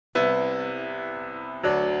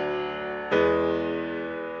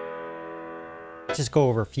Just go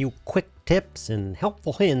over a few quick tips and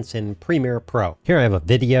helpful hints in Premiere Pro. Here I have a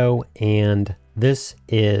video, and this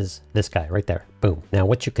is this guy right there. Boom. Now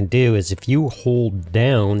what you can do is if you hold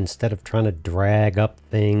down, instead of trying to drag up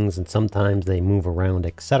things and sometimes they move around,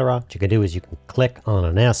 etc., what you can do is you can click on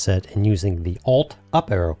an asset and using the Alt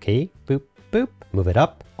up arrow key, boop, boop, move it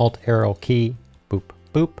up, Alt arrow key, boop,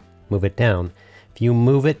 boop, move it down. If you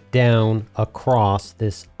move it down across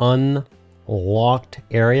this unlocked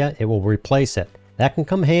area, it will replace it. That can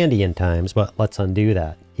come handy in times, but let's undo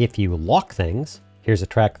that. If you lock things, here's a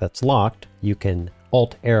track that's locked, you can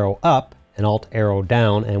Alt arrow up and Alt arrow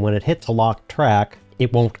down, and when it hits a locked track,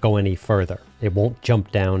 it won't go any further. It won't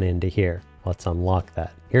jump down into here. Let's unlock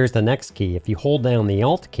that. Here's the next key. If you hold down the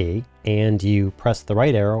Alt key and you press the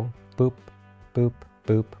right arrow, boop, boop,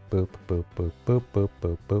 boop, boop, boop, boop, boop, boop,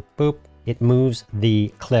 boop, boop, boop, it moves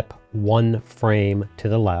the clip one frame to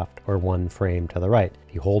the left or one frame to the right.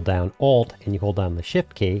 If you hold down Alt and you hold down the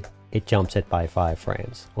Shift key, it jumps it by 5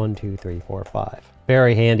 frames. 1, 2, 3, 4, 5.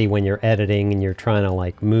 Very handy when you're editing and you're trying to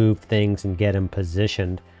like move things and get them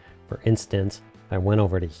positioned. For instance, I went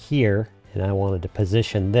over to here and I wanted to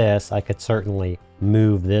position this, I could certainly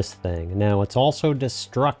move this thing. Now it's also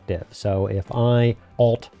destructive. So if I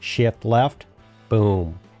Alt Shift left,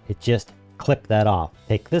 boom, it just clipped that off.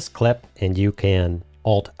 Take this clip and you can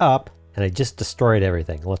Alt up, and I just destroyed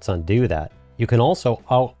everything. Let's undo that. You can also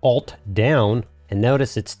Alt down, and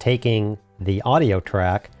notice it's taking the audio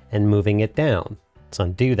track and moving it down. Let's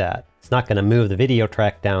undo that. It's not going to move the video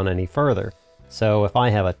track down any further. So if I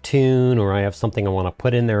have a tune or I have something I want to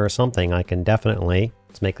put in there or something, I can definitely,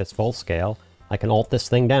 let's make this full scale, I can Alt this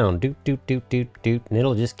thing down, doot, doot, doot, doot, doot, and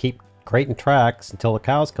it'll just keep creating tracks until the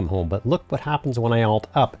cows come home. But look what happens when I Alt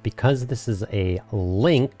up. Because this is a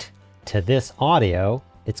linked to this audio,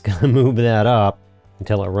 it's going to move that up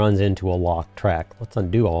until it runs into a locked track. Let's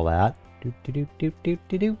undo all that. Doot, doot, doot, doot, doot,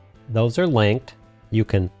 doot, doot. Those are linked. You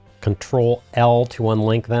can Control L to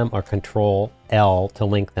unlink them or Control L to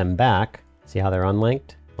link them back. See how they're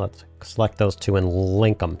unlinked? Let's select those two and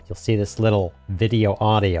link them. You'll see this little video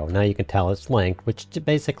audio. Now you can tell it's linked, which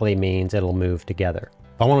basically means it'll move together.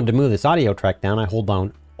 If I wanted to move this audio track down, I hold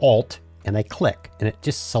down Alt and I click, and it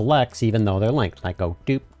just selects even though they're linked. And I go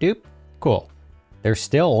doop, doop, cool. They're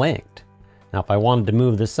still linked. Now if I wanted to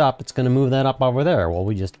move this up, it's going to move that up over there. Well,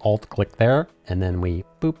 we just Alt click there and then we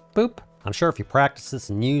boop, boop. I'm sure if you practice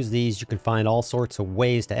this and use these, you can find all sorts of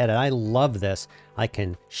ways to edit. I love this. I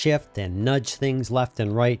can shift and nudge things left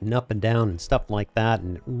and right and up and down and stuff like that.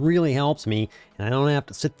 And it really helps me. And I don't have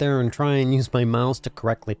to sit there and try and use my mouse to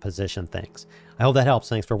correctly position things. I hope that helps.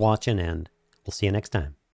 Thanks for watching, and we'll see you next time.